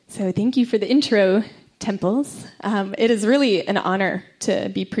So thank you for the intro, Temples. It is really an honor to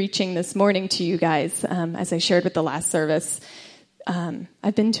be preaching this morning to you guys. As I shared with the last service,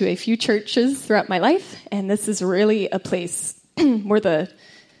 I've been to a few churches throughout my life, and this is really a place where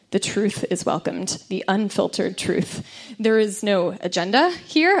the truth is welcomed, the unfiltered truth. There is no agenda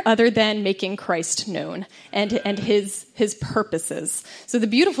here other than making Christ known and his purposes. So the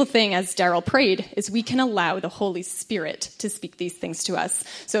beautiful thing, as Daryl prayed, is we can allow the Holy Spirit to speak these things to us.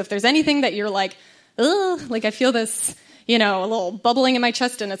 So if there's anything that you're like, ugh, like I feel this, a little bubbling in my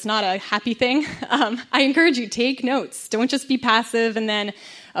chest and it's not a happy thing, I encourage you, take notes. Don't just be passive and then,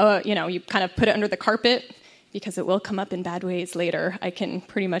 you kind of put it under the carpet, because it will come up in bad ways later, I can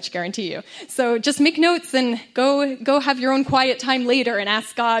pretty much guarantee you. So just make notes and go have your own quiet time later and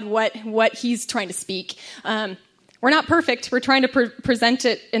ask God what he's trying to speak. We're not perfect. We're trying to present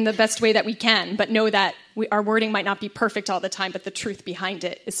it in the best way that we can, but know that our wording might not be perfect all the time, but the truth behind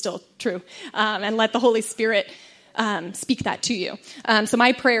it is still true. And let the Holy Spirit speak that to you. So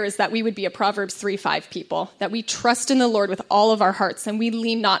my prayer is that we would be a Proverbs 3:5 people, that we trust in the Lord with all of our hearts and we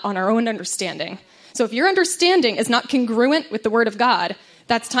lean not on our own understanding. So if your understanding is not congruent with the Word of God,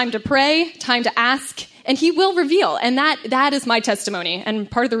 that's time to pray, time to ask, and He will reveal. And that is my testimony. And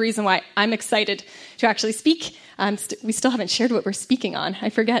part of the reason why I'm excited to actually speak, we still haven't shared what we're speaking on. I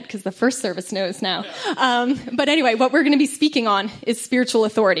forget because the first service knows now. But anyway, what we're going to be speaking on is spiritual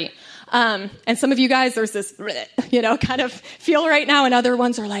authority. And some of you guys, there's this, kind of feel right now, and other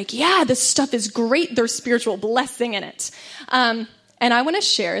ones are like, yeah, this stuff is great. There's spiritual blessing in it. And I want to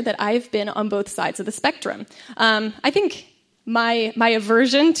share that I've been on both sides of the spectrum. I think my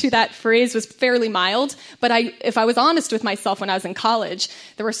aversion to that phrase was fairly mild, but if I was honest with myself when I was in college,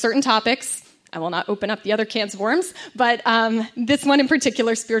 there were certain topics, I will not open up the other cans of worms, but this one in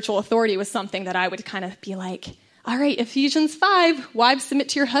particular, spiritual authority, was something that I would kind of be like, all right, Ephesians 5, wives submit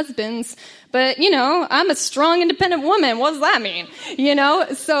to your husbands, but, I'm a strong, independent woman. What does that mean?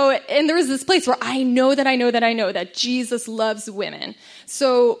 So, and there was this place where I know that Jesus loves women.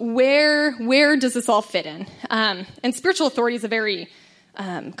 So where does this all fit in? And spiritual authority is a very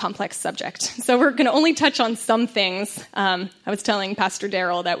complex subject. So we're going to only touch on some things. I was telling Pastor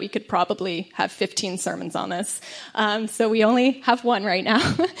Daryl that we could probably have 15 sermons on this. So we only have one right now.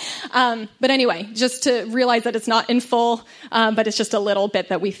 But anyway, just to realize that it's not in full, but it's just a little bit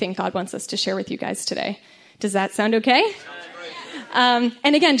that we think God wants us to share with you guys today. Does that sound okay? And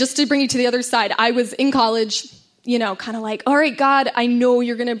again, just to bring you to the other side, I was in college, kind of like, all right, God, I know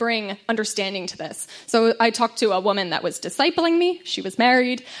you're going to bring understanding to this. So I talked to a woman that was discipling me. She was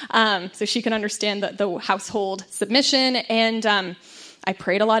married, so she can understand the household submission. And I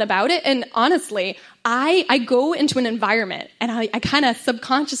prayed a lot about it. And honestly, I go into an environment and I kind of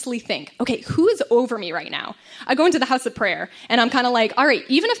subconsciously think, okay, who is over me right now? I go into the house of prayer and I'm kind of like, all right,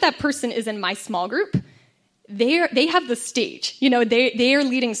 even if that person is in my small group, they have the stage, they are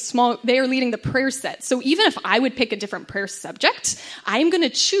leading the prayer set. So even if I would pick a different prayer subject, I'm going to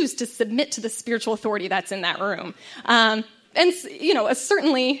choose to submit to the spiritual authority that's in that room. And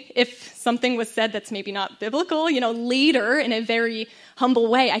certainly if something was said that's maybe not biblical, later in a very humble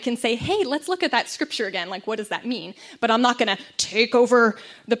way, I can say, hey, let's look at that scripture again. Like, what does that mean? But I'm not going to take over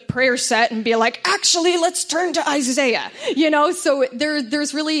the prayer set and be like, actually, let's turn to Isaiah, So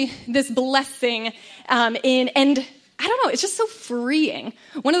there's really this blessing and I don't know, it's just so freeing.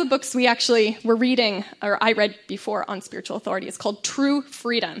 One of the books we actually were reading, or I read before on spiritual authority, is called True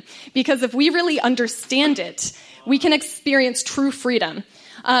Freedom. Because if we really understand it, we can experience true freedom.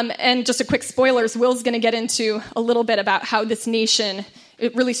 And just a quick spoilers, Will's going to get into a little bit about how this nation,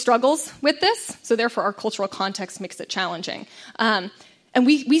 it really struggles with this. So therefore our cultural context makes it challenging. And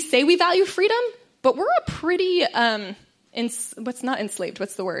we say we value freedom, but we're a pretty, what's not enslaved,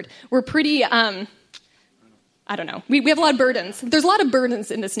 what's the word? We're pretty... I don't know. We have a lot of burdens. There's a lot of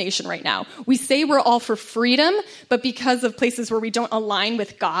burdens in this nation right now. We say we're all for freedom, but because of places where we don't align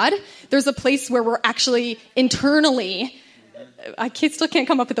with God, there's a place where we're actually internally, still can't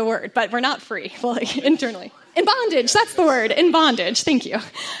come up with the word, but we're not free. Well, internally. In bondage, that's the word. In bondage. Thank you.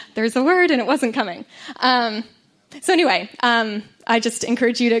 There's a word and it wasn't coming. So anyway, I just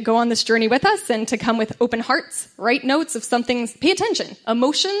encourage you to go on this journey with us and to come with open hearts, write notes of something, pay attention.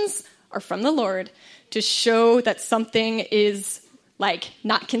 Emotions are from the Lord to show that something is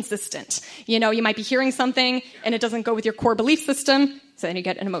not consistent. You might be hearing something and it doesn't go with your core belief system. So then you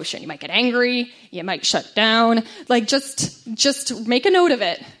get an emotion. You might get angry. You might shut down. Just make a note of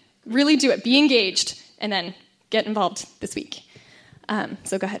it. Really do it. Be engaged and then get involved this week.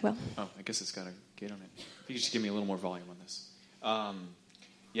 So go ahead, Will. Oh, I guess it's got a gate on it. If you could just give me a little more volume on this.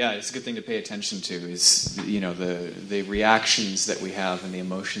 Yeah, it's a good thing to pay attention to is, the reactions that we have and the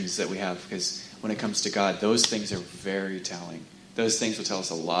emotions that we have, because when it comes to God, those things are very telling. Those things will tell us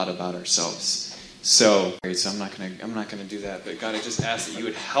a lot about ourselves. So I'm not gonna do that. But God, I just ask that you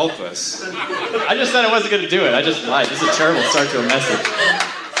would help us. I just said I wasn't gonna do it. I just lied. This is a terrible start to a message.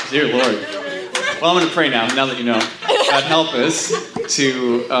 Dear Lord. Well, I'm gonna pray now that you know. God, help us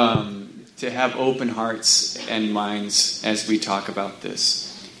to have open hearts and minds as we talk about this.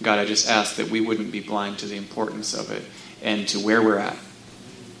 God, I just ask that we wouldn't be blind to the importance of it and to where we're at.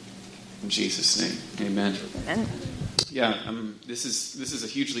 In Jesus' name, amen. Amen. Yeah, this is a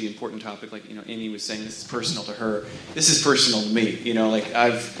hugely important topic. Like Amy was saying, this is personal to her. This is personal to me.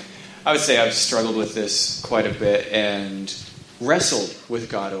 I would say I've struggled with this quite a bit and wrestled with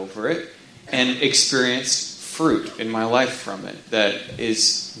God over it and experienced fruit in my life from it that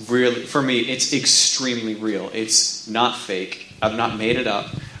is really, for me, it's extremely real. It's not fake. I've not made it up.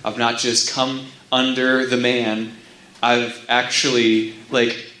 I've not just come under the man. I've actually,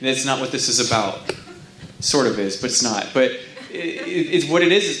 that's not what this is about. Sort of is, but it's not. But it's what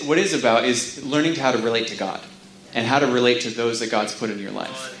it is. What it is about is learning how to relate to God and how to relate to those that God's put in your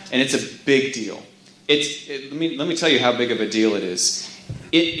life. And it's a big deal. Let me tell you how big of a deal it is.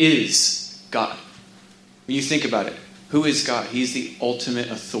 It is God. When you think about it, who is God? He's the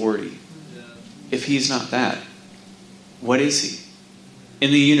ultimate authority. If he's not that, what is he?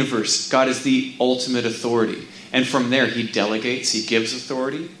 In the universe, God is the ultimate authority. And from there, he delegates, he gives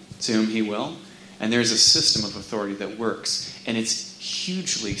authority to whom he will. And there's a system of authority that works. And it's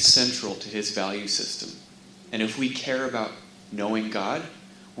hugely central to his value system. And if we care about knowing God,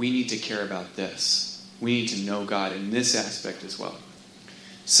 we need to care about this. We need to know God in this aspect as well.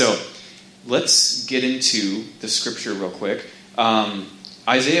 So, let's get into the scripture real quick.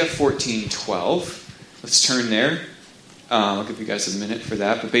 Isaiah 14:12. Let's turn there. I'll give you guys a minute for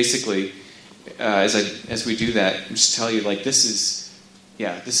that. But basically, as we do that, I'll just tell you, this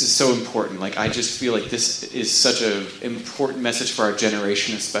is so important. I just feel like this is such an important message for our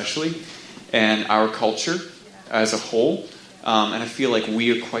generation especially, and our culture as a whole. And I feel like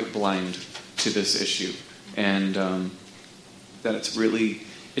we are quite blind to this issue. And that it's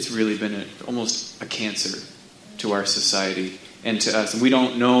really been almost a cancer to our society and to us. And we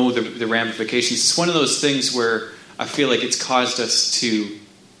don't know the ramifications. It's one of those things where I feel like it's caused us to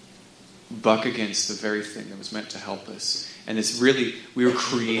buck against the very thing that was meant to help us. And we were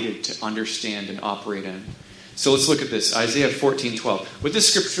created to understand and operate in. So let's look at this. Isaiah 14:12. What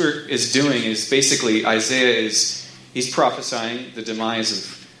this scripture is doing is basically Isaiah he's prophesying the demise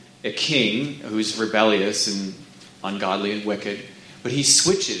of a king who's rebellious and ungodly and wicked. But he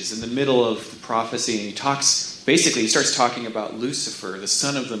switches in the middle of the prophecy and he starts talking about Lucifer, the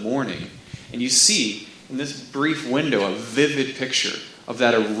son of the morning. And you see in this brief window a vivid picture of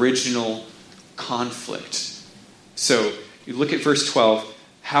that original conflict. So you look at verse 12.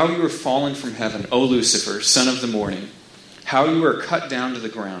 How you are fallen from heaven, O Lucifer, son of the morning. How you are cut down to the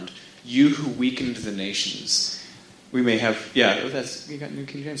ground, you who weakened the nations. We may have, you got New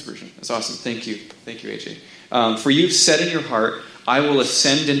King James Version. That's awesome. Thank you, AJ. For you've said in your heart, I will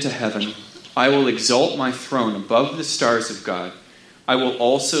ascend into heaven. I will exalt my throne above the stars of God. I will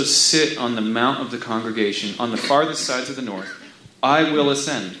also sit on the mount of the congregation on the farthest sides of the north. I will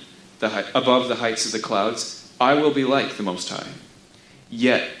ascend above the heights of the clouds. I will be like the Most High.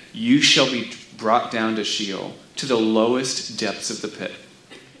 Yet you shall be brought down to Sheol, to the lowest depths of the pit.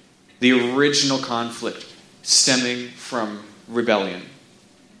 The original conflict stemming from rebellion,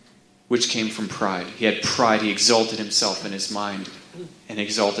 which came from pride. He had pride. He exalted himself in his mind and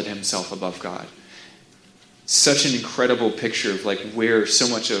exalted himself above God. Such an incredible picture of where so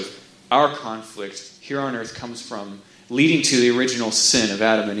much of our conflict here on earth comes from, leading to the original sin of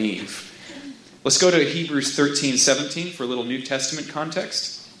Adam and Eve. Let's go to Hebrews 13:17 for a little New Testament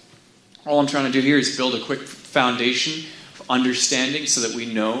context. All I'm trying to do here is build a quick foundation of understanding so that we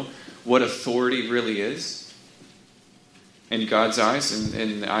know what authority really is in God's eyes,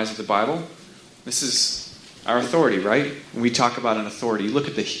 in the eyes of the Bible. This is our authority, right? When we talk about an authority, look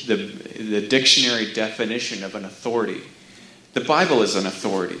at the dictionary definition of an authority. The Bible is an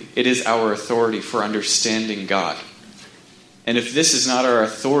authority. It is our authority for understanding God. And if this is not our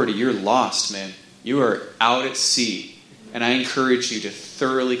authority, you're lost, man. You are out at sea. And I encourage you to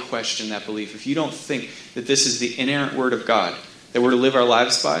thoroughly question that belief. If you don't think that this is the inerrant word of God that we're to live our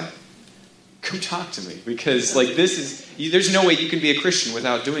lives by, come talk to me. Because there's no way you can be a Christian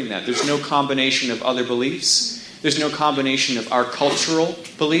without doing that. There's no combination of other beliefs. There's no combination of our cultural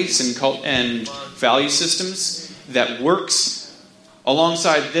beliefs and value systems that works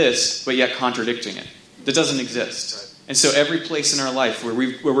alongside this, but yet contradicting it. That doesn't exist. And so every place in our life where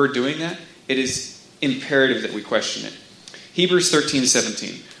we're doing that, it is imperative that we question it. Hebrews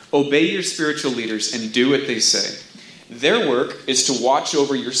 13:17. Obey your spiritual leaders and do what they say. Their work is to watch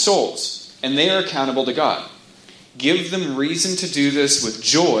over your souls, and they are accountable to God. Give them reason to do this with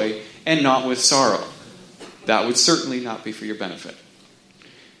joy and not with sorrow. That would certainly not be for your benefit.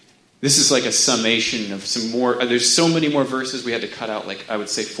 This is like a summation of some more. There's so many more verses we had to cut out, like I would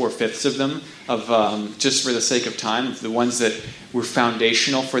say 4/5 of them, of just for the sake of time, the ones that were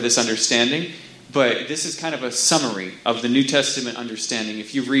foundational for this understanding. But this is kind of a summary of the New Testament understanding.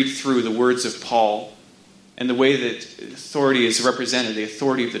 If you read through the words of Paul and the way that authority is represented, the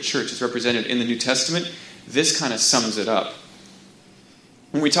authority of the church is represented in the New Testament, this kind of sums it up.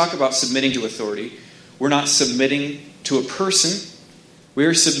 When we talk about submitting to authority, we're not submitting to a person. We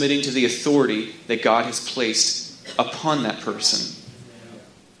are submitting to the authority that God has placed upon that person.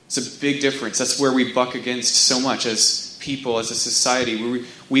 It's a big difference. That's where we buck against so much as people, as a society. Where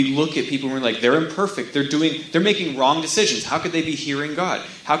we look at people and we're like, they're imperfect. They're making wrong decisions. How could they be hearing God?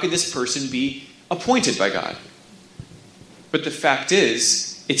 How could this person be appointed by God? But the fact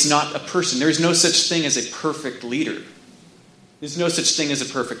is, it's not a person. There is no such thing as a perfect leader. There's no such thing as a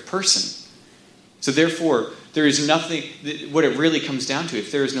perfect person. So therefore, there is nothing, what it really comes down to,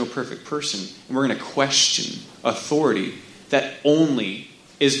 if there is no perfect person, and we're going to question authority, that only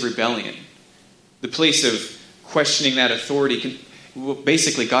is rebellion. The place of questioning that authority,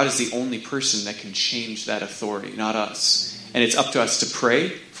 basically God is the only person that can change that authority, not us. And it's up to us to pray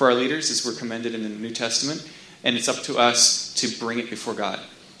for our leaders, as we're commended in the New Testament, and it's up to us to bring it before God.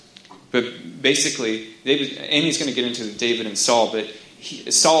 But basically, Amy's going to get into David and Saul, but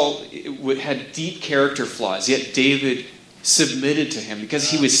Saul had deep character flaws, yet David submitted to him because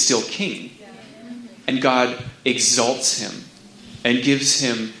he was still king. And God exalts him and gives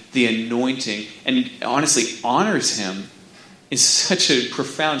him the anointing and honestly honors him in such a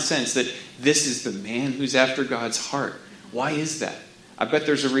profound sense that this is the man who's after God's heart. Why is that? I bet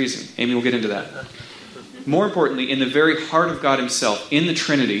there's a reason. Amy will get into that. More importantly, in the very heart of God himself, in the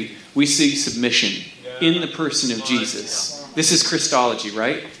Trinity, we see submission in the person of Jesus. This is Christology,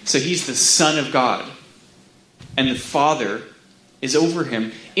 right? So he's the Son of God. And the Father is over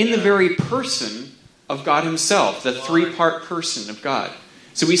him in the very person of God himself, the three-part person of God.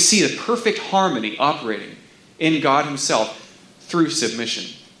 So we see the perfect harmony operating in God himself through submission.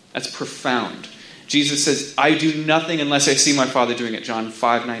 That's profound. Jesus says, I do nothing unless I see my Father doing it. John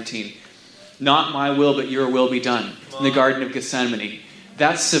 5:19. Not my will, but your will be done. In the Garden of Gethsemane.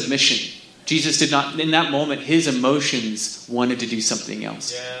 That's submission. Jesus did not, in that moment, his emotions wanted to do something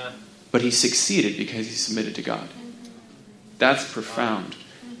else. Yeah. But he succeeded because he submitted to God. That's profound.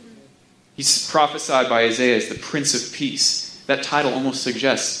 He's prophesied by Isaiah as the Prince of Peace. That title almost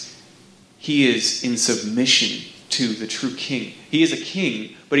suggests he is in submission to the true king. He is a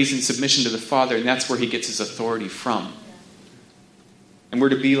king, but he's in submission to the Father, and that's where he gets his authority from. And we're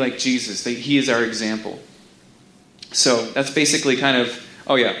to be like Jesus. He is our example. So that's basically kind of,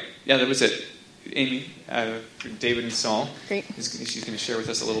 yeah, that was it. Amy, David and Saul. Great. She's going to share with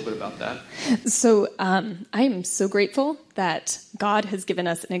us a little bit about that. So I am so grateful that God has given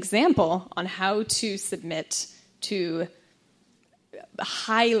us an example on how to submit to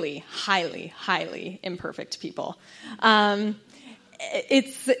highly, highly, highly imperfect people.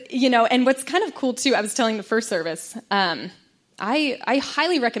 It's, and what's kind of cool too, I was telling the first service, I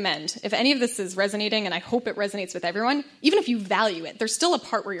highly recommend, if any of this is resonating, and I hope it resonates with everyone, even if you value it, there's still a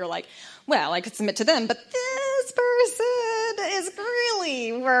part where you're like, well, I could submit to them, but this person is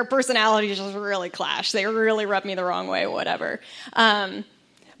really, where our personalities just really clash. They really rub me the wrong way, whatever.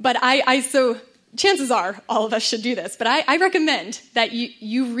 But so chances are all of us should do this, but I recommend that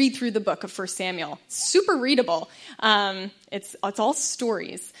you read through the book of 1 Samuel. Super readable. It's all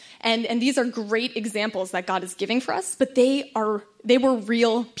stories. And these are great examples that God is giving for us, but they were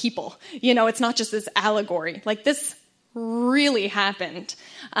real people. It's not just this allegory. Like, this really happened.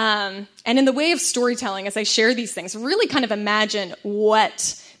 And in the way of storytelling, as I share these things, really kind of imagine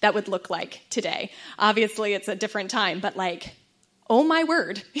what that would look like today. Obviously, it's a different time, but oh my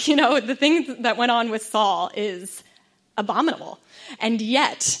word, the thing that went on with Saul is abominable. And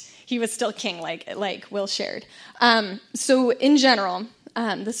yet, he was still king, like Will shared. So in general,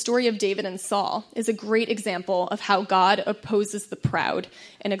 the story of David and Saul is a great example of how God opposes the proud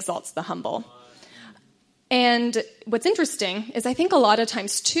and exalts the humble. And what's interesting is I think a lot of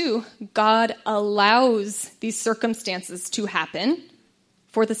times, too, God allows these circumstances to happen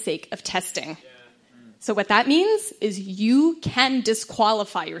for the sake of testing. So what that means is you can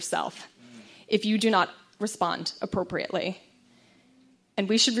disqualify yourself if you do not respond appropriately. And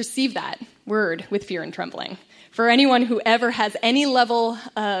we should receive that word with fear and trembling. for anyone who ever has any level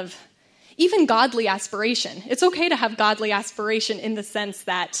of even godly aspiration. It's okay to have godly aspiration in the sense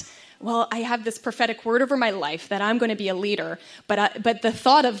that, well, I have this prophetic word over my life that I'm going to be a leader, but the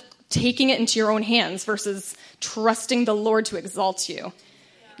thought of taking it into your own hands versus trusting the Lord to exalt you.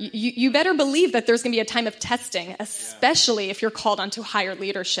 You better believe that there's going to be a time of testing, especially if you're called onto higher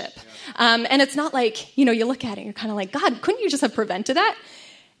leadership. And it's not like, you look at it and you're kind of like, God, couldn't you just have prevented that?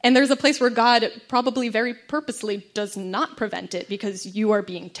 And there's a place where God probably very purposely does not prevent it because you are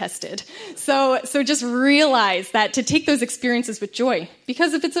being tested. So just realize that to take those experiences with joy,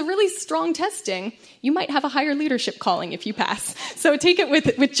 because if it's a really strong testing, you might have a higher leadership calling if you pass. So take it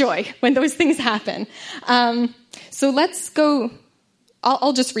with joy when those things happen. So let's go.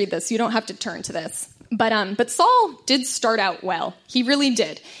 I'll just read this. You don't have to turn to this. But Saul did start out well. He really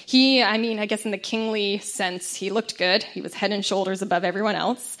did. I guess in the kingly sense, he looked good. He was head and shoulders above everyone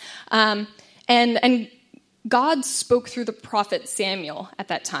else. And God spoke through the prophet Samuel at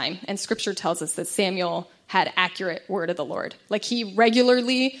that time. And scripture tells us that Samuel had accurate word of the Lord. Like he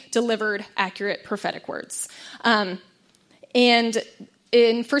regularly delivered accurate prophetic words. And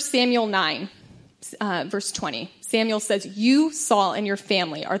in 1 Samuel 9, verse 20, Samuel says, "You, Saul, and your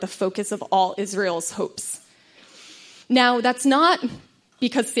family are the focus of all Israel's hopes." Now, that's not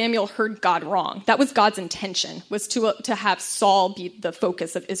because Samuel heard God wrong. That was God's intention, was to have Saul be the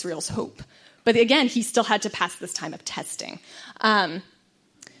focus of Israel's hope. But again, he still had to pass this time of testing.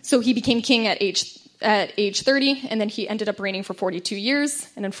 So he became king at age 30, and then he ended up reigning for 42 years.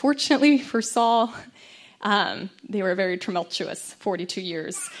 And unfortunately for Saul, they were very tumultuous 42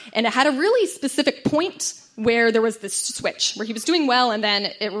 years. And it had a really specific point where there was this switch, where he was doing well, and then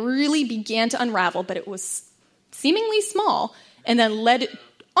it really began to unravel, but it was seemingly small, and then led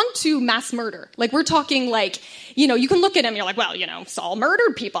onto mass murder. Like, we're talking like, you can look at him, and you're like, well, Saul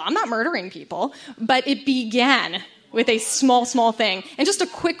murdered people. I'm not murdering people. But it began with a small thing. And just a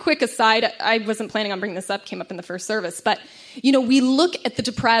quick aside, I wasn't planning on bringing this up, came up in the first service, but, we look at the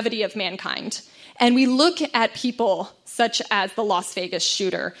depravity of mankind, and we look at people such as the Las Vegas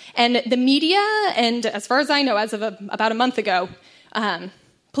shooter. And the media, and as far as I know, as of about a month ago,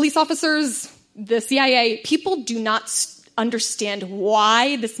 police officers, the CIA, people do not understand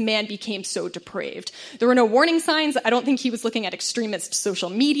why this man became so depraved. There were no warning signs. I don't think he was looking at extremist social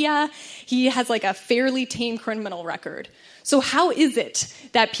media. He has like a fairly tame criminal record. So how is it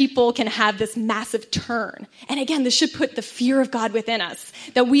that people can have this massive turn? And again, this should put the fear of God within us,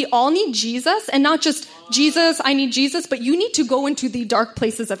 that we all need Jesus, and not just Jesus, I need Jesus, but you need to go into the dark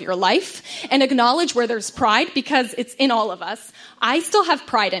places of your life and acknowledge where there's pride, because it's in all of us. I still have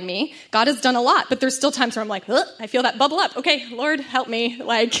pride in me. God has done a lot, but there's still times where I'm like, I feel that bubble up. Okay, Lord, help me.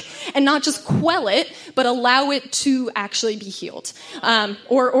 And not just quell it, but allow it to actually be healed.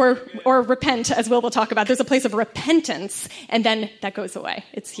 Or repent, as Will talk about. There's a place of repentance, and then that goes away.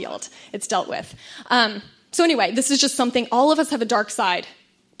 It's healed. It's dealt with. So anyway, this is just something, all of us have a dark side.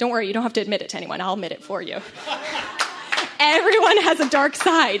 Don't worry, you don't have to admit it to anyone. I'll admit it for you. Everyone has a dark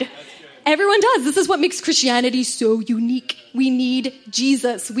side. Everyone does. This is what makes Christianity so unique. We need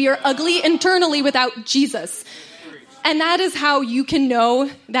Jesus. We are ugly internally without Jesus. And that is how you can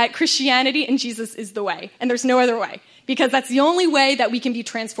know that Christianity and Jesus is the way. And there's no other way, because that's the only way that we can be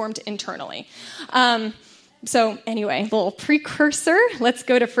transformed internally. So anyway, a little precursor. Let's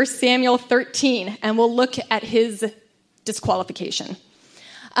go to 1 Samuel 13, and we'll look at his disqualification.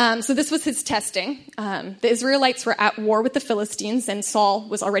 So this was his testing. The Israelites were at war with the Philistines, and Saul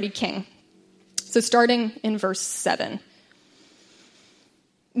was already king. So starting in verse 7.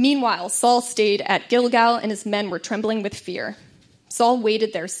 Meanwhile, Saul stayed at Gilgal, and his men were trembling with fear. Saul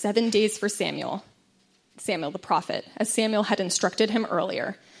waited there 7 days for Samuel the prophet, as Samuel had instructed him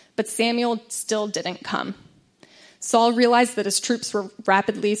earlier. But Samuel still didn't come. Saul realized that his troops were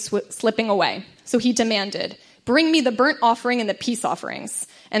rapidly slipping away. So he demanded, "Bring me the burnt offering and the peace offerings."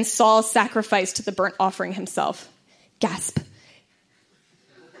 And Saul sacrificed the burnt offering himself. Gasp.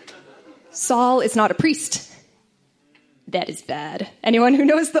 Saul is not a priest. That is bad. Anyone who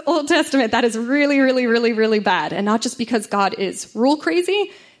knows the Old Testament, that is really, really, really, really bad. And not just because God is rule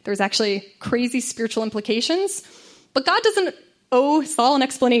crazy. There's actually crazy spiritual implications. But God doesn't owe Saul an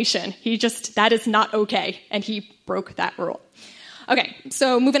explanation. That is not okay. And he broke that rule. Okay,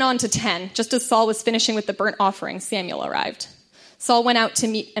 so moving on to 10. Just as Saul was finishing with the burnt offering, Samuel arrived. Saul went out to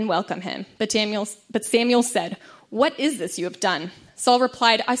meet and welcome him. But Samuel said, "What is this you have done?" Saul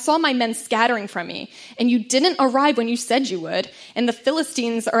replied, "I saw my men scattering from me, and you didn't arrive when you said you would, and the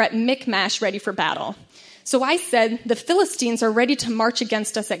Philistines are at Michmash ready for battle. So I said, the Philistines are ready to march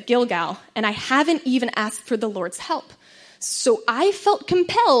against us at Gilgal, and I haven't even asked for the Lord's help." So I felt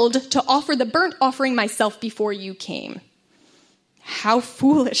compelled to offer the burnt offering myself before you came. How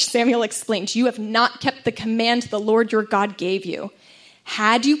foolish, Samuel exclaimed. You have not kept the command the Lord your God gave you.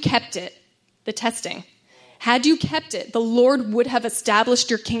 Had you kept it, the testing, had you kept it, the Lord would have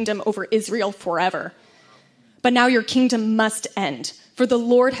established your kingdom over Israel forever. But now your kingdom must end, for the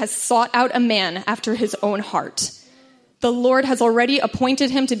Lord has sought out a man after his own heart. The Lord has already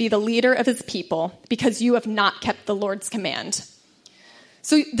appointed him to be the leader of his people because you have not kept the Lord's command.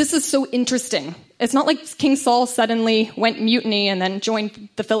 So this is so interesting. It's not like King Saul suddenly went mutiny and then joined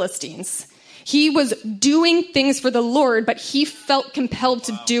the Philistines. He was doing things for the Lord, but he felt compelled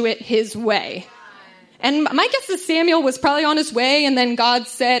to do it his way. And my guess is Samuel was probably on his way, and then God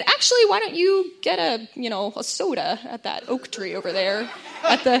said, actually, why don't you get a soda at that oak tree over there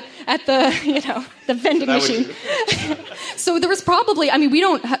at the the vending machine. So there was probably,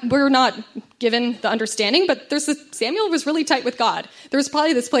 we're not given the understanding, but Samuel was really tight with God. There was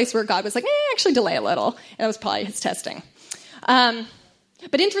probably this place where God was like, actually delay a little. And that was probably his testing.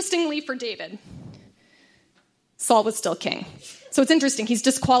 But interestingly for David, Saul was still king. So it's interesting. He's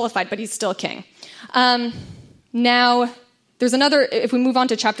disqualified, but he's still king. Now, there's another, if we move on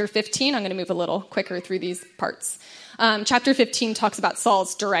to chapter 15, I'm going to move a little quicker through these parts. Chapter 15 talks about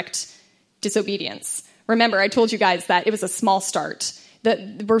Saul's direct disobedience. Remember, I told you guys that it was a small start,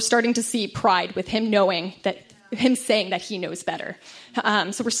 that we're starting to see pride with him saying that he knows better.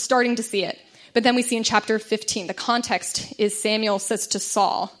 So we're starting to see it. But then we see in chapter 15, the context is Samuel says to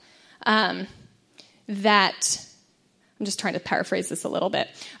Saul that, I'm just trying to paraphrase this a little bit.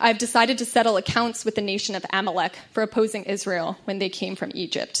 I've decided to settle accounts with the nation of Amalek for opposing Israel when they came from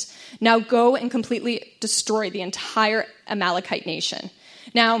Egypt. Now go and completely destroy the entire Amalekite nation.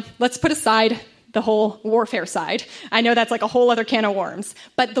 Now, let's put aside the whole warfare side. I know that's like a whole other can of worms.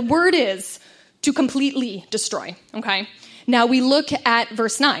 But the word is to completely destroy, okay? Now we look at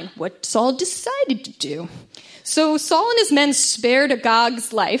verse 9, what Saul decided to do. So Saul and his men spared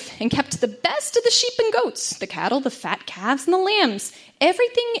Agag's life and kept the best of the sheep and goats, the cattle, the fat calves, and the lambs.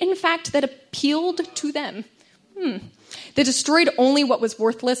 Everything, in fact, that appealed to them. They destroyed only what was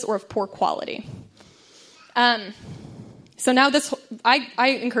worthless or of poor quality. So now this,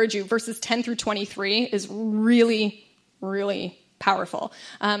 I encourage you, verses 10 through 23 is really, really powerful.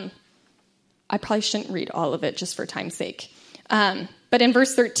 I probably shouldn't read all of it just for time's sake. But in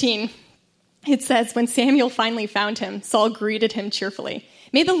verse 13, it says, when Samuel finally found him, Saul greeted him cheerfully.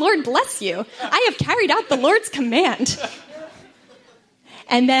 May the Lord bless you. I have carried out the Lord's command.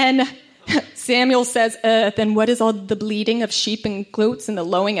 And then Samuel says, then what is all the bleating of sheep and goats and the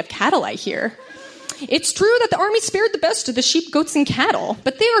lowing of cattle I hear? It's true that the army spared the best of the sheep, goats, and cattle,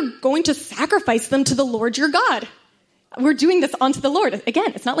 but they are going to sacrifice them to the Lord your God. We're doing this unto the Lord.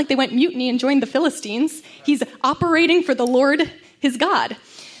 Again, it's not like they went mutiny and joined the Philistines. He's operating for the Lord, his God.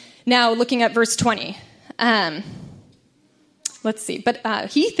 Now, looking at verse 20. Let's see. But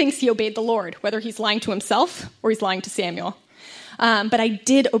he thinks he obeyed the Lord, whether he's lying to himself or he's lying to Samuel. But I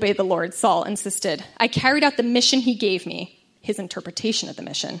did obey the Lord, Saul insisted. I carried out the mission he gave me, his interpretation of the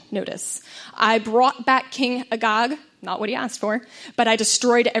mission. Notice. I brought back King Agag, not what he asked for, but I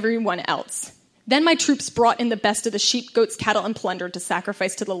destroyed everyone else. Then my troops brought in the best of the sheep, goats, cattle, and plunder to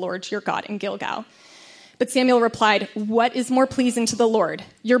sacrifice to the Lord your God in Gilgal. But Samuel replied, what is more pleasing to the Lord,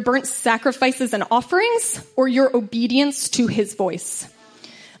 your burnt sacrifices and offerings, or your obedience to his voice?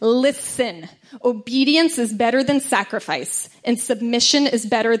 Listen, obedience is better than sacrifice, and submission is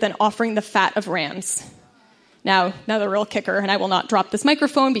better than offering the fat of rams. Now the real kicker, and I will not drop this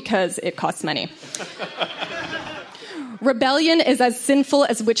microphone because it costs money. Rebellion is as sinful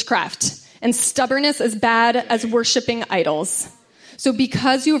as witchcraft, and stubbornness as bad as worshiping idols. So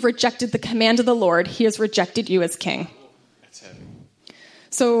because you have rejected the command of the Lord, he has rejected you as king. That's heavy.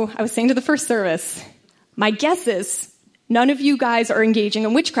 So I was saying to the first service, my guess is none of you guys are engaging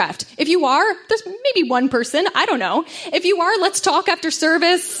in witchcraft. If you are, there's maybe one person, I don't know. If you are, let's talk after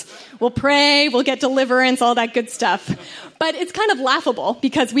service. We'll pray, we'll get deliverance, all that good stuff. But it's kind of laughable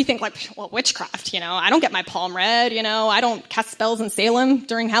because we think witchcraft, I don't get my palm read, I don't cast spells in Salem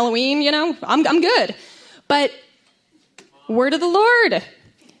during Halloween, I'm good. But word of the Lord,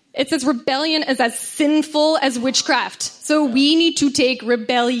 it says rebellion is as sinful as witchcraft. So we need to take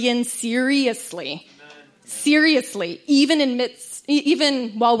rebellion seriously. Seriously,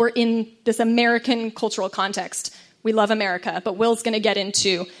 even while we're in this American cultural context. We love America, but Will's going to get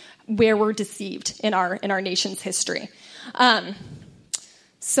into where we're deceived in our nation's history.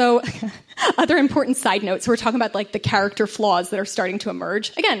 So other important side notes, we're talking about like the character flaws that are starting to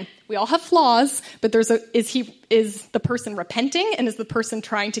emerge. Again, we all have flaws, but is the person repenting and is the person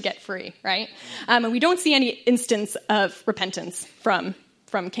trying to get free, right? And we don't see any instance of repentance from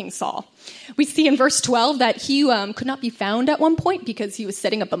King Saul. We see in verse 12 that he could not be found at one point because he was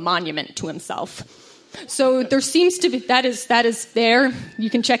setting up a monument to himself. So there seems to be, that is there. You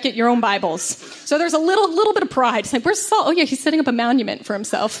can check it in your own Bibles. So there's a little bit of pride. It's like, where's Saul? Oh yeah, he's setting up a monument for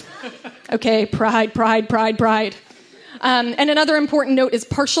himself. Okay, pride. And another important note is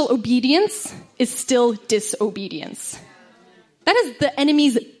partial obedience is still disobedience. That is the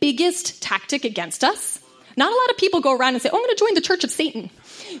enemy's biggest tactic against us. Not a lot of people go around and say, oh, I'm going to join the Church of Satan,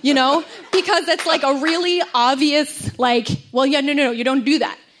 because it's like a really obvious, like, well, yeah, no, you don't do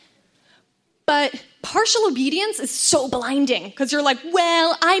that. But partial obedience is so blinding because you're like,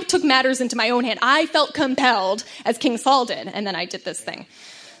 well, I took matters into my own hand. I felt compelled as King Saul did, and then I did this thing.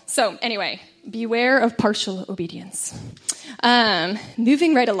 So anyway, beware of partial obedience.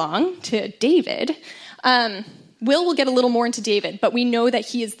 Moving right along to David. Will get a little more into David, but we know that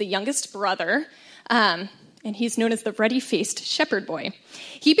he is the youngest brother, and he's known as the ruddy-faced shepherd boy.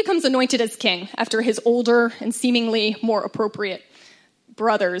 He becomes anointed as king after his older and seemingly more appropriate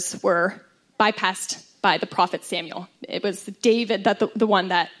brothers were bypassed by the prophet Samuel. It was David, the one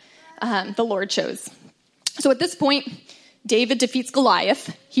that the Lord chose. So at this point, David defeats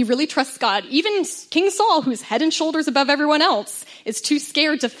Goliath. He really trusts God. Even King Saul, who's head and shoulders above everyone else, is too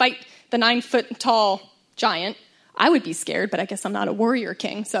scared to fight the 9-foot-tall giant. I would be scared, but I guess I'm not a warrior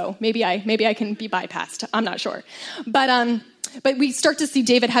king, so maybe I can be bypassed. I'm not sure. But we start to see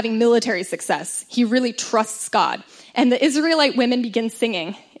David having military success. He really trusts God. And the Israelite women begin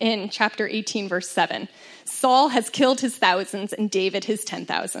singing in chapter 18, verse 7. Saul has killed his thousands and David his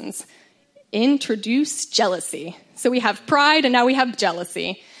 10,000s. Introduce jealousy. So we have pride and now we have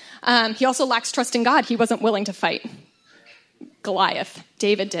jealousy. He also lacks trust in God. He wasn't willing to fight Goliath.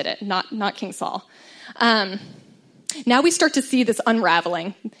 David did it, not King Saul. Now we start to see this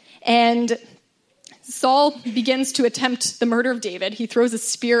unraveling. And Saul begins to attempt the murder of David. He throws a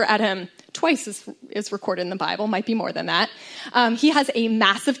spear at him twice, as is recorded in the Bible, might be more than that. He has a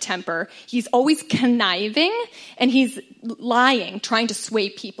massive temper. He's always conniving, and he's lying, trying to sway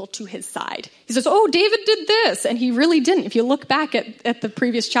people to his side. He says, oh, David did this, and he really didn't. If you look back at the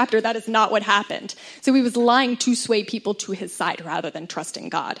previous chapter, that is not what happened. So he was lying to sway people to his side rather than trusting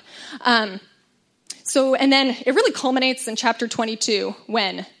God. And then it really culminates in chapter 22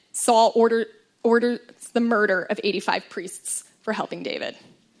 when Saul orders the murder of 85 priests for helping David.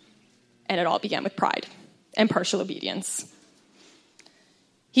 And it all began with pride and partial obedience.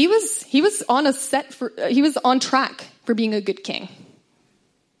 He was on track for being a good king.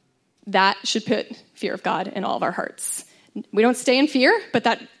 That should put fear of God in all of our hearts. We don't stay in fear, but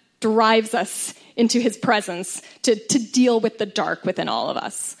that drives us into his presence to deal with the dark within all of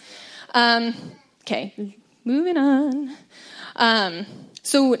us. Okay, moving on.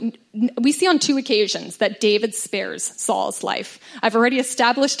 So we see on 2 occasions that David spares Saul's life. I've already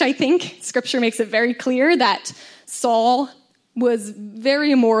established, I think, Scripture makes it very clear that Saul was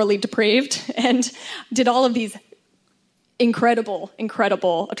very immorally depraved and did all of these incredible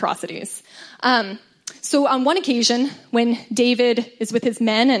atrocities. So on one occasion, when David is with his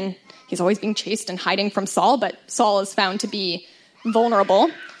men and he's always being chased and hiding from Saul, but Saul is found to be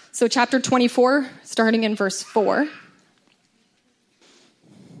vulnerable. So chapter 24, starting in verse 4.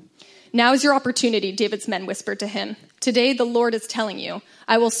 Now is your opportunity, David's men whispered to him. Today the Lord is telling you,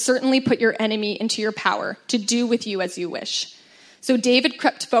 I will certainly put your enemy into your power to do with you as you wish. So David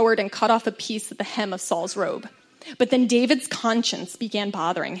crept forward and cut off a piece of the hem of Saul's robe. But then David's conscience began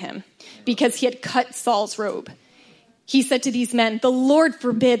bothering him because he had cut Saul's robe. He said to these men, the Lord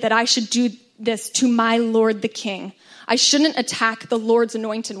forbid that I should do this to my Lord the king. I shouldn't attack the Lord's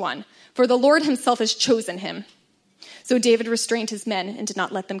anointed one, for the Lord himself has chosen him. So David restrained his men and did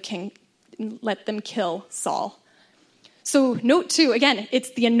not let them kill Saul. So note too, again,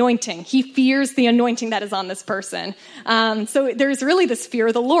 it's the anointing. He fears the anointing that is on this person. So there's really this fear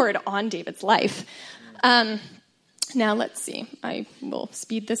of the Lord on David's life. Now let's see. I will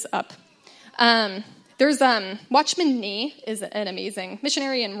speed this up. There's Watchman Nee is an amazing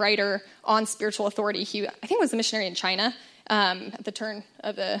missionary and writer on spiritual authority. He, I think, was a missionary in China at the turn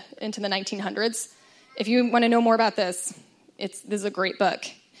of into the 1900s. If you want to know more about this is a great book.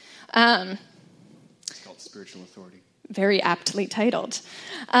 It's called Spiritual Authority. Very aptly titled.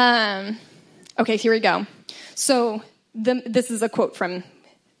 Okay, here we go. So this is a quote from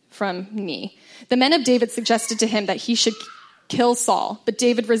Nee. The men of David suggested to him that he should kill Saul, but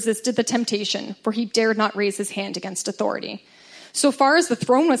David resisted the temptation, for he dared not raise his hand against authority. So far as the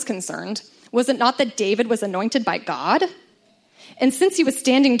throne was concerned, was it not that David was anointed by God? And since he was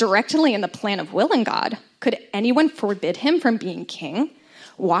standing directly in the plan of will in God, could anyone forbid him from being king?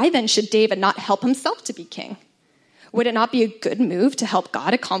 Why then should David not help himself to be king? Would it not be a good move to help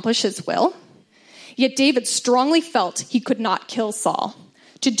God accomplish his will? Yet David strongly felt he could not kill Saul.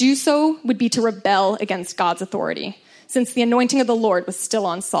 To do so would be to rebel against God's authority, since the anointing of the Lord was still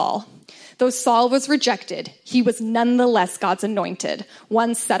on Saul. Though Saul was rejected, he was nonetheless God's anointed,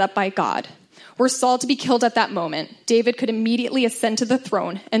 one set up by God. Were Saul to be killed at that moment, David could immediately ascend to the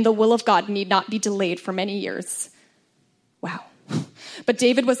throne, and the will of God need not be delayed for many years. Wow. But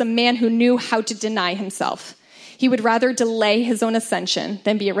David was a man who knew how to deny himself. He would rather delay his own ascension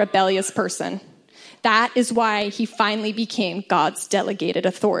than be a rebellious person. That is why he finally became God's delegated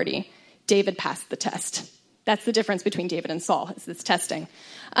authority. David passed the test. That's the difference between David and Saul, is this testing.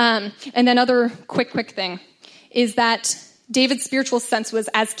 And then other quick thing is that David's spiritual sense was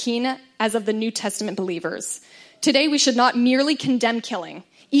as keen as of the New Testament believers. Today, we should not merely condemn killing.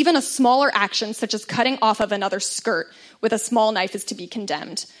 Even a smaller action, such as cutting off of another's skirt with a small knife, is to be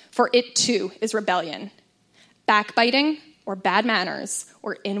condemned, for it too is rebellion. Backbiting or bad manners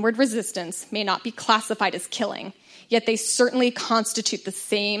or inward resistance may not be classified as killing, yet they certainly constitute the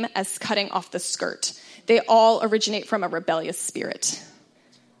same as cutting off the skirt. They all originate from a rebellious spirit.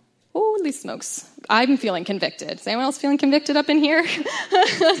 Holy smokes. I'm feeling convicted. Is anyone else feeling convicted up in here?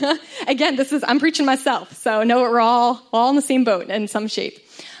 Again, I'm preaching myself, so know we're all in the same boat in some shape.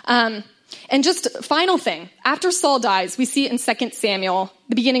 And just final thing, after Saul dies, we see in 2 Samuel,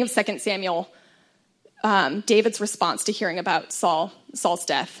 the beginning of 2 Samuel, David's response to hearing about Saul's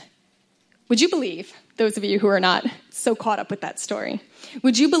death. Would you believe, those of you who are not so caught up with that story,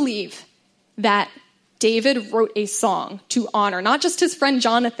 would you believe that David wrote a song to honor not just his friend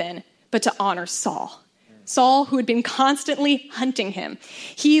Jonathan, but to honor Saul? Saul, who had been constantly hunting him.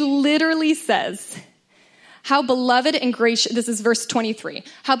 He literally says, how beloved and gracious, this is verse 23,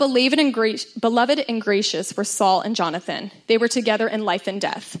 how beloved and gracious were Saul and Jonathan. They were together in life and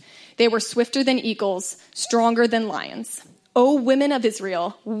death. They were swifter than eagles, stronger than lions. O women of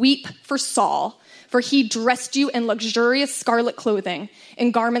Israel, weep for Saul, for he dressed you in luxurious scarlet clothing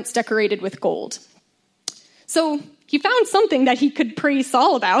and garments decorated with gold. So he found something that he could praise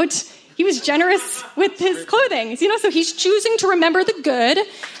Saul about. He was generous with his clothing, so he's choosing to remember the good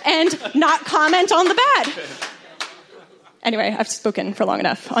and not comment on the bad. Anyway, I've spoken for long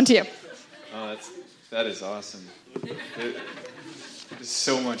enough. On to you. Oh, that is awesome. There's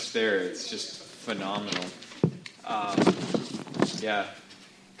so much there. It's just phenomenal.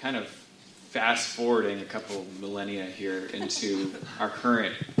 Kind of fast forwarding a couple millennia here into our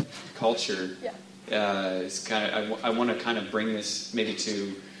current culture. Yeah. I want to kind of bring this maybe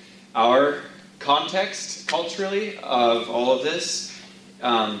to our context culturally of all of this,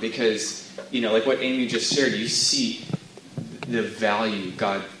 because like what Amy just shared, you see the value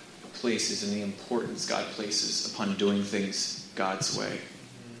God places and the importance God places upon doing things God's way.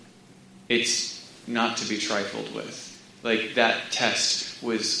 It's not to be trifled with. Like, that test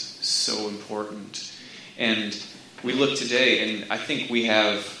was so important. And we look today, and I think we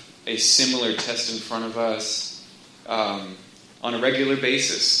have a similar test in front of us on a regular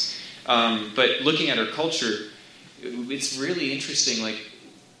basis. But looking at our culture, it's really interesting. Like,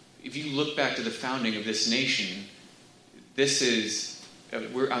 if you look back to the founding of this nation, this is,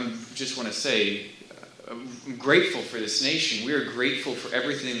 I just want to say, I'm grateful for this nation. We are grateful for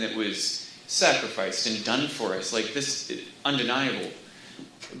everything that was sacrificed and done for us. Like, this is undeniable.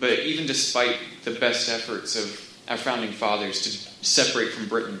 But even despite the best efforts of our founding fathers to separate from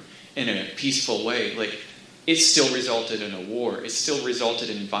Britain in a peaceful way, like, it still resulted in a war. It still resulted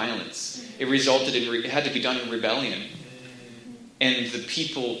in violence. It had to be done in rebellion. And the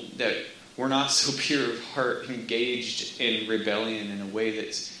people that were not so pure of heart engaged in rebellion in a way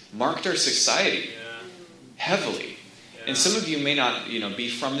that's marked our society heavily. And some of you may not, be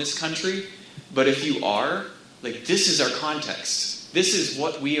from this country, but if you are, like, this is our context. This is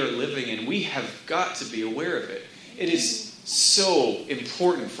what we are living in. We have got to be aware of it. It is so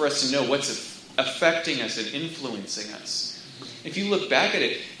important for us to know what's affecting us and influencing us. If you look back at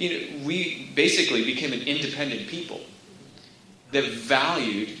it, we basically became an independent people that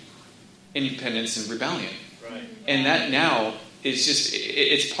valued independence and rebellion. Right. And that now is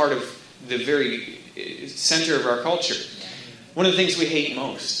it's part of the very center of our culture. One of the things we hate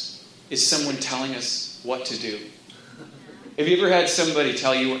most is someone telling us what to do. Have you ever had somebody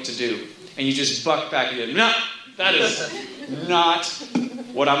tell you what to do, and you just buck back and go, no, that is not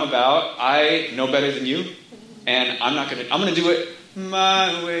what I'm about. I know better than you, and I'm going to do it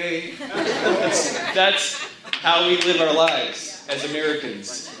my way. That's how we live our lives as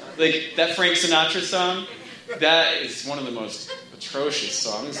Americans. Like that Frank Sinatra song, that is one of the most atrocious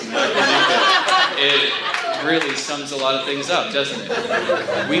songs in my opinion. It really sums a lot of things up, doesn't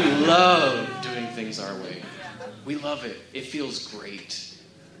it? We love doing things our way. We love it. It feels great.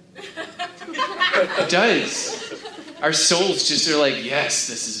 It does. Our souls just are like, yes,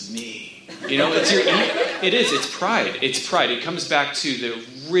 this is me. You know, it's pride. It's pride. It comes back to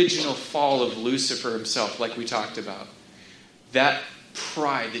the original fall of Lucifer himself, like we talked about. That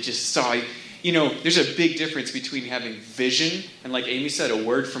pride that just saw, you know, there's a big difference between having vision and, like Amy said, a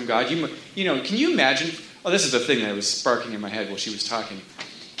word from God. You know, can you imagine? Oh, this is the thing that was sparking in my head while she was talking.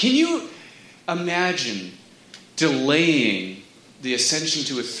 Can you imagine delaying the ascension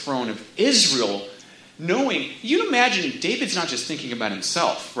to a throne of Israel, knowing, you imagine David's not just thinking about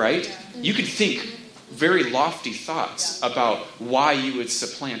himself, right? You could think very lofty thoughts about why you would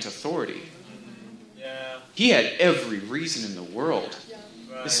supplant authority. He had every reason in the world.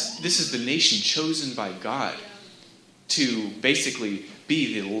 This is the nation chosen by God to basically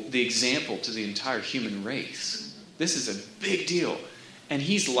be the example to the entire human race. This is a big deal. And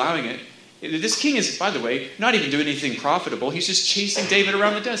he's allowing it. This king is, by the way, not even doing anything profitable. He's just chasing David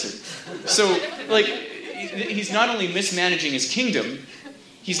around the desert. So, like, he's not only mismanaging his kingdom,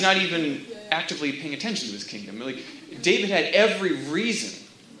 he's not even actively paying attention to his kingdom. Like, David had every reason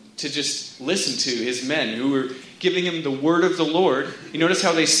to just listen to his men who were giving him the word of the Lord. You notice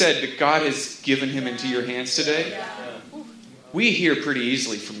how they said that God has given him into your hands today? We hear pretty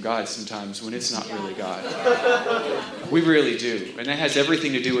easily from God sometimes when it's not really God. We really do. And that has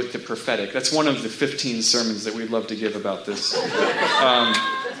everything to do with the prophetic. That's one of the 15 sermons that we'd love to give about this.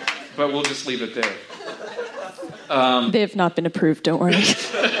 But we'll just leave it there. They have not been approved, don't worry. We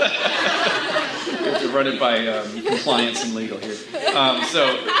have to run it by compliance and legal here.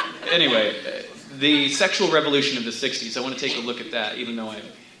 So, anyway, the sexual revolution of the 60s, I want to take a look at that, even though I'm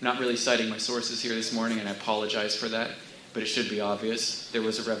not really citing my sources here this morning, and I apologize for that. But it should be obvious. There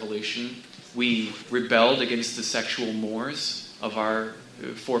was a revolution. We rebelled against the sexual mores of our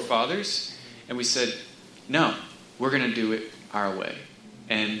forefathers. And we said, no, we're going to do it our way.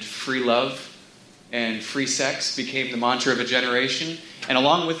 And free love and free sex became the mantra of a generation. And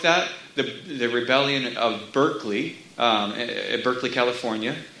along with that, the rebellion of Berkeley, Berkeley,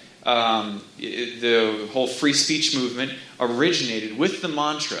 California, the whole free speech movement originated with the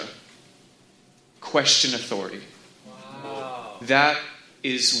mantra, question authority. That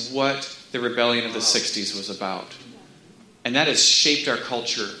is what the rebellion of the 60s was about. And that has shaped our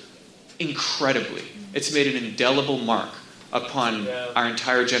culture incredibly. It's made an indelible mark upon our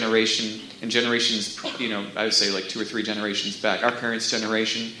entire generation and generations, you know, I would say like 2 or 3 generations back. Our parents'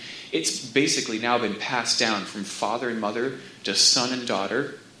 generation. It's basically now been passed down from father and mother to son and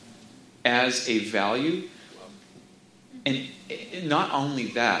daughter as a value. And not only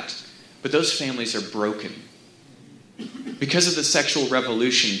that, but those families are broken. Because of the sexual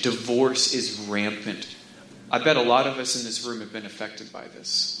revolution, divorce is rampant. I bet a lot of us in this room have been affected by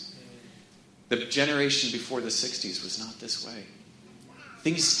this. The generation before the 60s was not this way.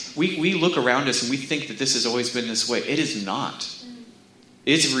 We look around us and we think that this has always been this way. It is not.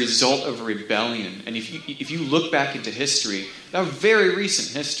 It's a result of a rebellion. And if you look back into history, a very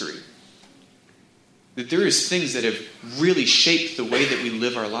recent history, that there is things that have really shaped the way that we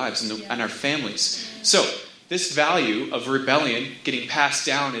live our lives and our families. So, this value of rebellion getting passed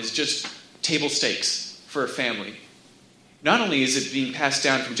down is just table stakes for a family. Not only is it being passed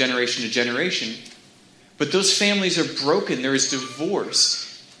down from generation to generation, but those families are broken. There is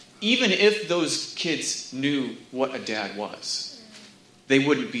divorce. Even if those kids knew what a dad was, they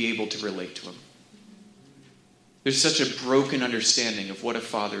wouldn't be able to relate to him. There's such a broken understanding of what a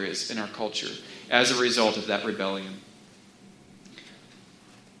father is in our culture as a result of that rebellion.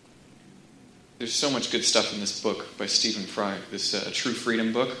 There's so much good stuff in this book by Stephen Fry, this True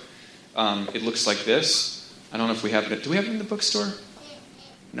Freedom book. It looks like this. I don't know if we have it. Do we have it in the bookstore?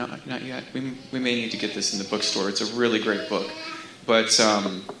 No, not yet. We may need to get this in the bookstore. It's a really great book. But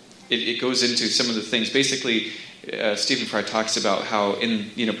it goes into some of the things. Basically, Stephen Fry talks about how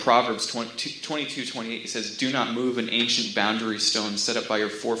in Proverbs 22:28, he says, "Do not move an ancient boundary stone set up by your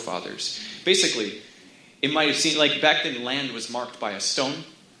forefathers." Basically, it might have seemed like back then land was marked by a stone.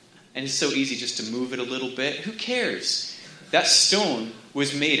 And it's so easy just to move it a little bit. Who cares? That stone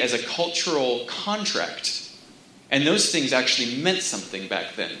was made as a cultural contract. And those things actually meant something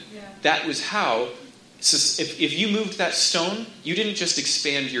back then. Yeah. That was how, if you moved that stone, you didn't just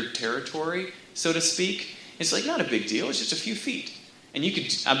expand your territory, so to speak. It's like not a big deal. It's just a few feet. And you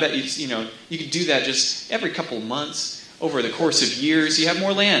could, I bet you could do that just every couple of months. Over the course of years, you have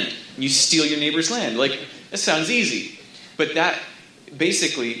more land. And you steal your neighbor's land. Like, That sounds easy. But that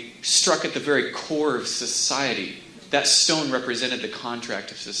basically struck at the very core of society. That stone represented the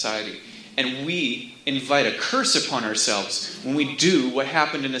contract of society. And we invite a curse upon ourselves when we do what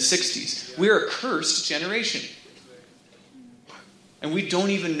happened in the 60s. We're a cursed generation. And we don't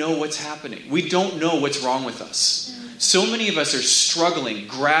even know what's happening. We don't know what's wrong with us. So many of us are struggling,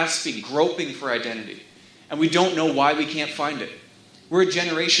 grasping, groping for identity. And we don't know why we can't find it. We're a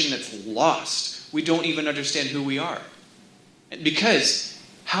generation that's lost. We don't even understand who we are. Because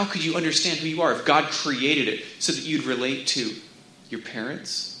how could you understand who you are if God created it so that you'd relate to your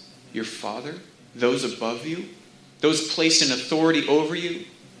parents, your father, those above you, those placed in authority over you?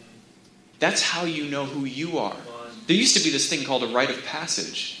 That's how you know who you are. There used to be this thing called a rite of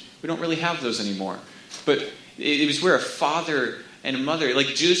passage. We don't really have those anymore. But it was where a father and a mother, like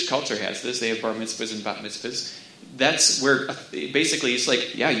Jewish culture has this, they have bar mitzvahs and bat mitzvahs. That's where basically it's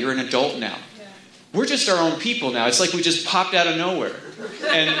like, yeah, you're an adult now. We're just our own people now. It's like we just popped out of nowhere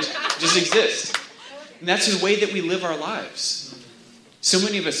and just exist. And that's the way that we live our lives. So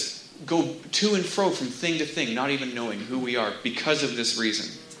many of us go to and fro from thing to thing, not even knowing who we are because of this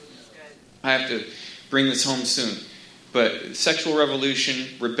reason. I have to bring this home soon. But sexual revolution,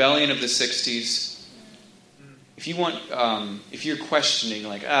 rebellion of the 60s. If you want, if you're questioning,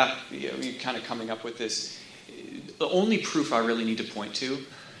 like, you're kind of coming up with this, the only proof I really need to point to,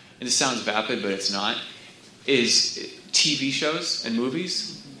 and it sounds vapid, but it's not, is TV shows and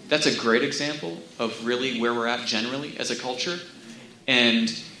movies. That's a great example of really where we're at generally as a culture.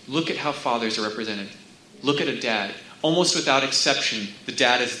 And look at how fathers are represented. Look at a dad. Almost without exception, the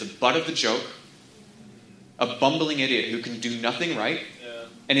dad is the butt of the joke, a bumbling idiot who can do nothing right,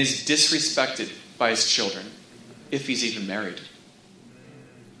 and is disrespected by his children, if he's even married.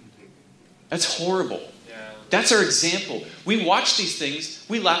 That's horrible. That's our example. We watch these things,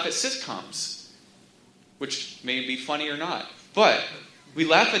 we laugh at sitcoms, which may be funny or not. But we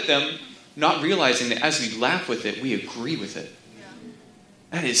laugh at them, not realizing that as we laugh with it, we agree with it.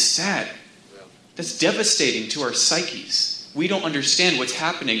 That is sad. That's devastating to our psyches. We don't understand what's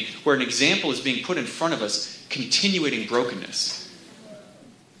happening where an example is being put in front of us, continuating brokenness.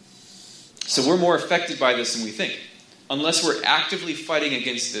 So we're more affected by this than we think. Unless we're actively fighting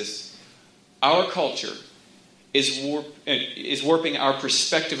against this, our culture is warping our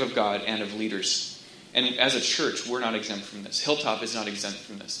perspective of God and of leaders. And as a church, we're not exempt from this. Hilltop is not exempt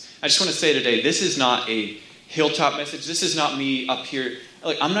from this. I just want to say today, this is not a Hilltop message. This is not me up here.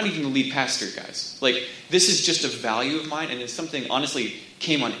 Like, I'm not even the lead pastor, guys. Like, this is just a value of mine, and it's something, honestly,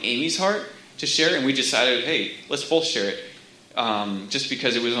 came on Amy's heart to share, and we decided, hey, let's both share it, just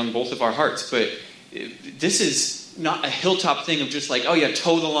because it was on both of our hearts. But this is not a Hilltop thing of just like, oh yeah,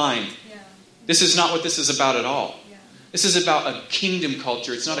 toe the line. This is not what this is about at all. This is about a kingdom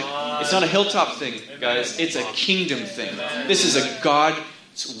culture. It's not a Hilltop thing, guys. It's a kingdom thing. This is a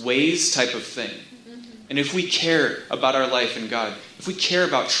God's ways type of thing. And if we care about our life in God, if we care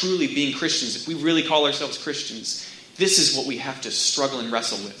about truly being Christians, if we really call ourselves Christians, this is what we have to struggle and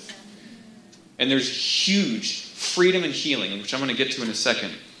wrestle with. And there's huge freedom and healing, which I'm going to get to in a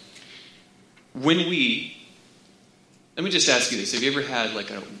second. Let me just ask you this. Have you ever had like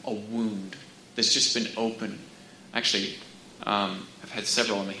a wound that's just been open? Actually, I've had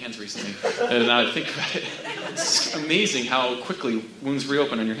several on my hands recently. And now I think about it, it's amazing how quickly wounds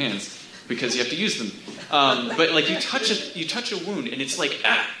reopen on your hands because you have to use them. But like you touch a wound and it's like,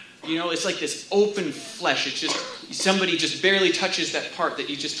 it's like this open flesh. It's just, somebody just barely touches that part that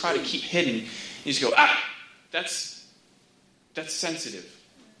you just try to keep hidden. And you just go, that's sensitive.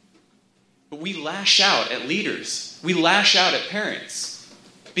 But we lash out at leaders. We lash out at parents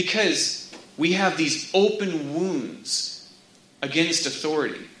because we have these open wounds against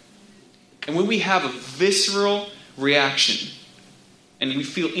authority. And when we have a visceral reaction and we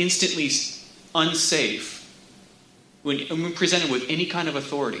feel instantly unsafe when we're presented with any kind of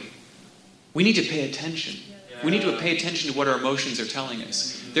authority, we need to pay attention. We need to pay attention to what our emotions are telling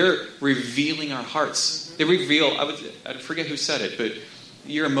us. They're revealing our hearts. They reveal, I forget who said it, but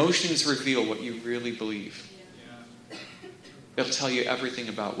your emotions reveal what you really believe. They'll tell you everything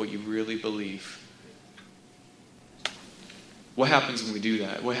about what you really believe. What happens when we do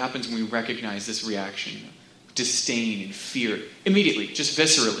that? What happens when we recognize this reaction? Disdain and fear. Immediately, just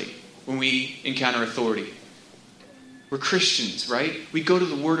viscerally, when we encounter authority. We're Christians, right? We go to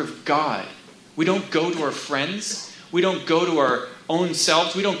the Word of God. We don't go to our friends. We don't go to our own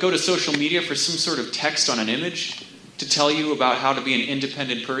selves. We don't go to social media for some sort of text on an image to tell you about how to be an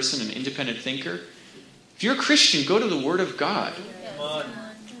independent person, an independent thinker. If you're a Christian, go to the Word of God.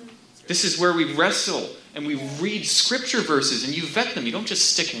 This is where we wrestle and we read scripture verses and you vet them. You don't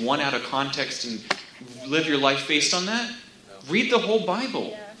just stick one out of context and live your life based on that? Read the whole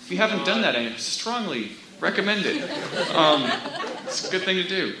Bible. If you haven't done that, I strongly recommend it. It's a good thing to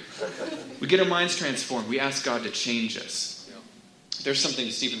do. We get our minds transformed. We ask God to change us. There's something,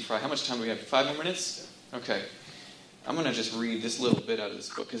 Stephen Fry. How much time do we have? 5 more minutes? Okay. I'm going to just read this little bit out of this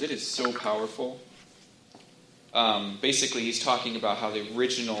book because it is so powerful. Basically, he's talking about how the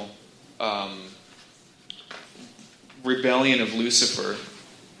original rebellion of Lucifer,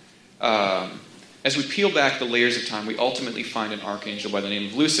 as we peel back the layers of time, we ultimately find an archangel by the name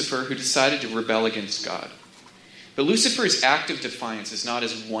of Lucifer who decided to rebel against God. But Lucifer's act of defiance is not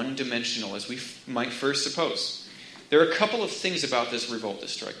as one-dimensional as we might first suppose. There are a couple of things about this revolt that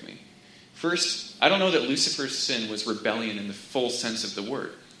strike me. First, I don't know that Lucifer's sin was rebellion in the full sense of the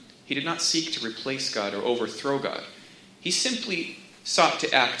word. He did not seek to replace God or overthrow God. He simply sought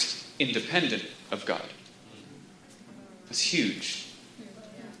to act independent of God. That's huge.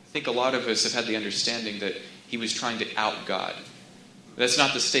 I think a lot of us have had the understanding that he was trying to out God. That's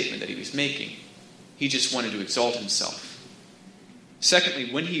not the statement that he was making. He just wanted to exalt himself.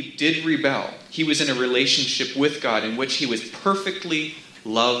 Secondly, when he did rebel, he was in a relationship with God in which he was perfectly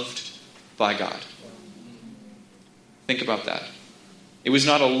loved by God. Think about that. It was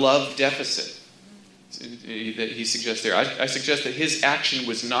not a love deficit that he suggests there. I suggest that his action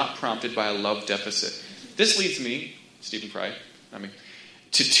was not prompted by a love deficit. This leads me, Stephen Fry,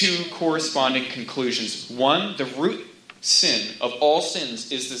 to two corresponding conclusions. One, the root sin of all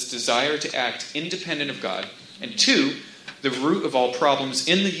sins is this desire to act independent of God. And two, the root of all problems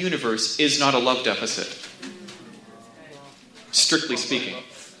in the universe is not a love deficit, strictly speaking,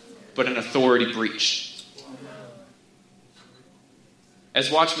 but an authority breach. As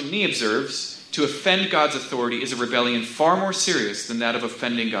Watchman Nee observes, to offend God's authority is a rebellion far more serious than that of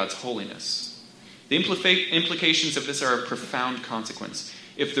offending God's holiness. The implications of this are of profound consequence.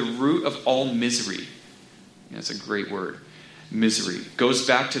 If the root of all misery, that's a great word, misery, goes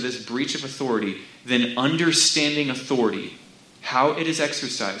back to this breach of authority, then understanding authority, how it is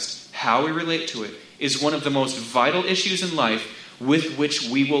exercised, how we relate to it, is one of the most vital issues in life with which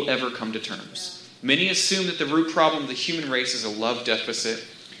we will ever come to terms. Many assume that the root problem of the human race is a love deficit,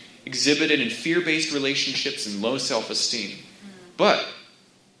 exhibited in fear-based relationships and low self-esteem. But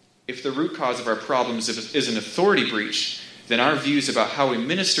if the root cause of our problems is an authority breach, then our views about how we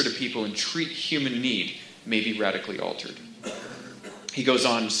minister to people and treat human need may be radically altered. He goes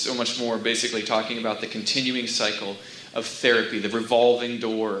on so much more, basically talking about the continuing cycle of therapy, the revolving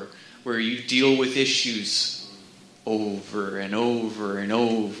door, where you deal with issues over and over and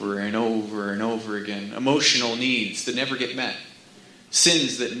over and over and over again. Emotional needs that never get met.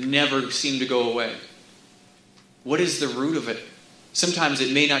 Sins that never seem to go away. What is the root of it? Sometimes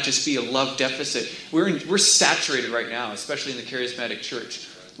it may not just be a love deficit. We're saturated right now, especially in the charismatic church,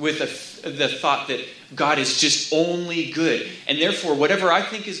 with the thought that God is just only good. And therefore, whatever I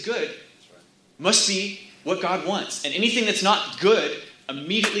think is good must be what God wants. And anything that's not good,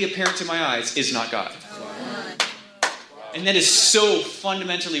 immediately apparent to my eyes, is not God. And that is so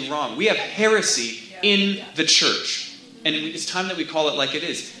fundamentally wrong. We have heresy in the church. And it's time that we call it like it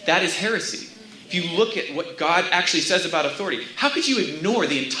is. That is heresy. If you look at what God actually says about authority, how could you ignore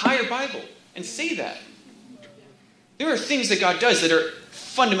the entire Bible and say that? There are things that God does that are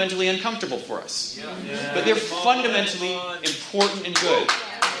fundamentally uncomfortable for us. But they're fundamentally important and good.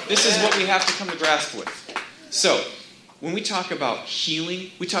 This is what we have to come to grasp with. So, when we talk about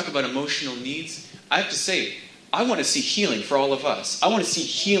healing, we talk about emotional needs, I have to say, I want to see healing for all of us. I want to see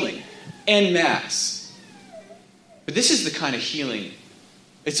healing en masse. But this is the kind of healing.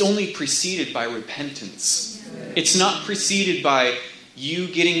 It's only preceded by repentance. It's not preceded by you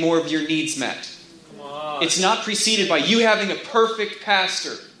getting more of your needs met. It's not preceded by you having a perfect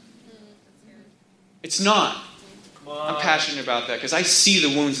pastor. It's not. I'm passionate about that because I see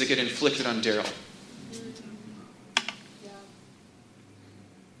the wounds that get inflicted on Daryl.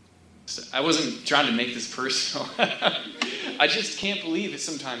 I wasn't trying to make this personal. I just can't believe it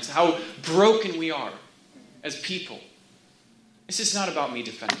sometimes, how broken we are as people. This is not about me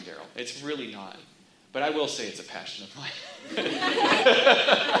defending Daryl. It's really not. But I will say it's a passion of mine.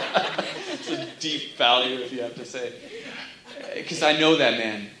 It's a deep value, if you have to say. Because I know that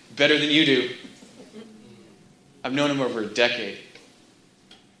man better than you do. I've known him over a decade.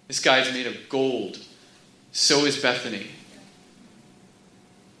 This guy's made of gold. So is Bethany.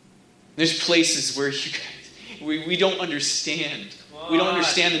 There's places where we don't understand. We don't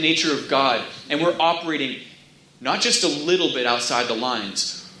understand the nature of God. And we're operating not just a little bit outside the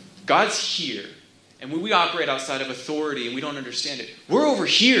lines. God's here. And when we operate outside of authority and we don't understand it, we're over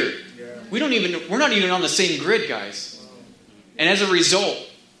here. We're not even on the same grid, guys. And as a result,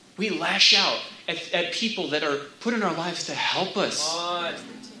 We lash out at people that are put in our lives to help us.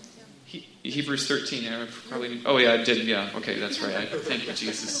 Hebrews 13, oh yeah, I did, yeah, okay, that's right. Thank you,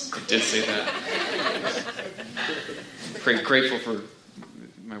 Jesus. I did say that. Grateful for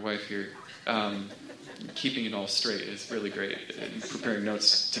my wife here. Keeping it all straight is really great. And preparing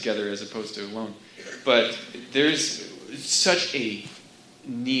notes together as opposed to alone. But there's such a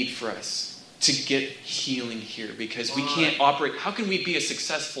need for us to get healing here because we can't operate. How can we be a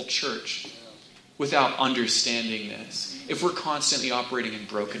successful church without understanding this? If we're constantly operating in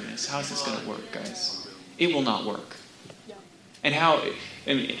brokenness, how is this going to work, guys? It will not work. And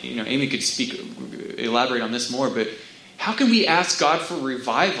Amy could elaborate on this more, but how can we ask God for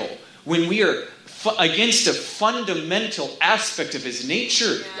revival when we are against a fundamental aspect of his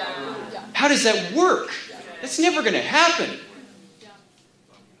nature? How does that work? That's never going to happen.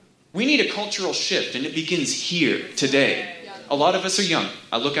 We need a cultural shift, and it begins here, today. A lot of us are young.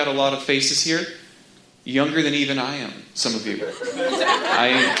 I look at a lot of faces here, younger than even I am, some of you.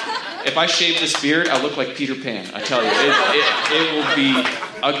 If I shave this beard, I look like Peter Pan. I tell you, it will be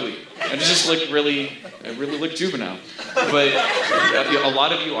ugly. I just look I really look juvenile. But a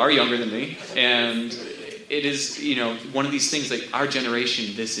lot of you are younger than me, and it is, one of these things like our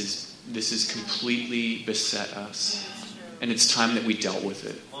generation. This is completely beset us, and it's time that we dealt with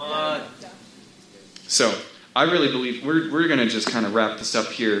it. So I really believe we're going to just kind of wrap this up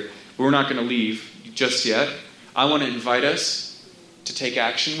here. We're not going to leave just yet. I want to invite us to take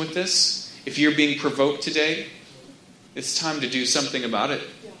action with this. If you're being provoked today, it's time to do something about it.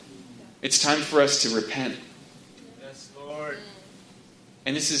 It's time for us to repent. Yes, Lord.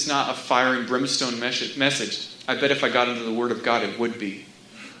 And this is not a fire and brimstone message. I bet if I got into the Word of God, it would be.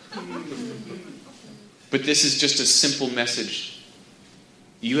 But this is just a simple message.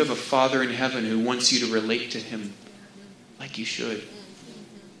 You have a Father in heaven who wants you to relate to him like you should.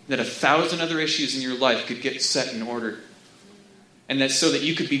 That 1,000 other issues in your life could get set in order. And that's so that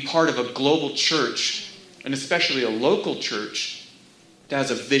you could be part of a global church, and especially a local church, that has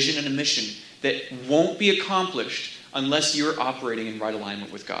a vision and a mission that won't be accomplished unless you're operating in right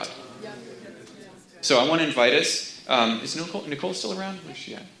alignment with God. So I want to invite us. Is Nicole still around? Where's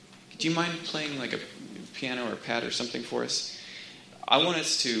she at? Do you mind playing like a piano or a pad or something for us? I want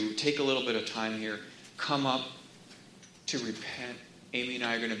us to take a little bit of time here, come up to repent. Amy and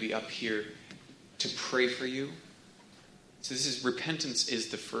I are going to be up here to pray for you. So repentance is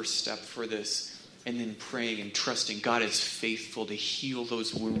the first step for this. And then praying and trusting. God is faithful to heal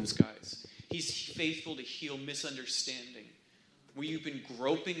those wounds, guys. He's faithful to heal misunderstanding. Where you've been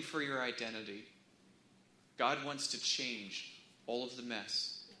groping for your identity. God wants to change all of the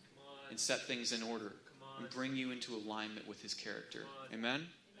mess and set things in order and bring you into alignment with his character. Amen?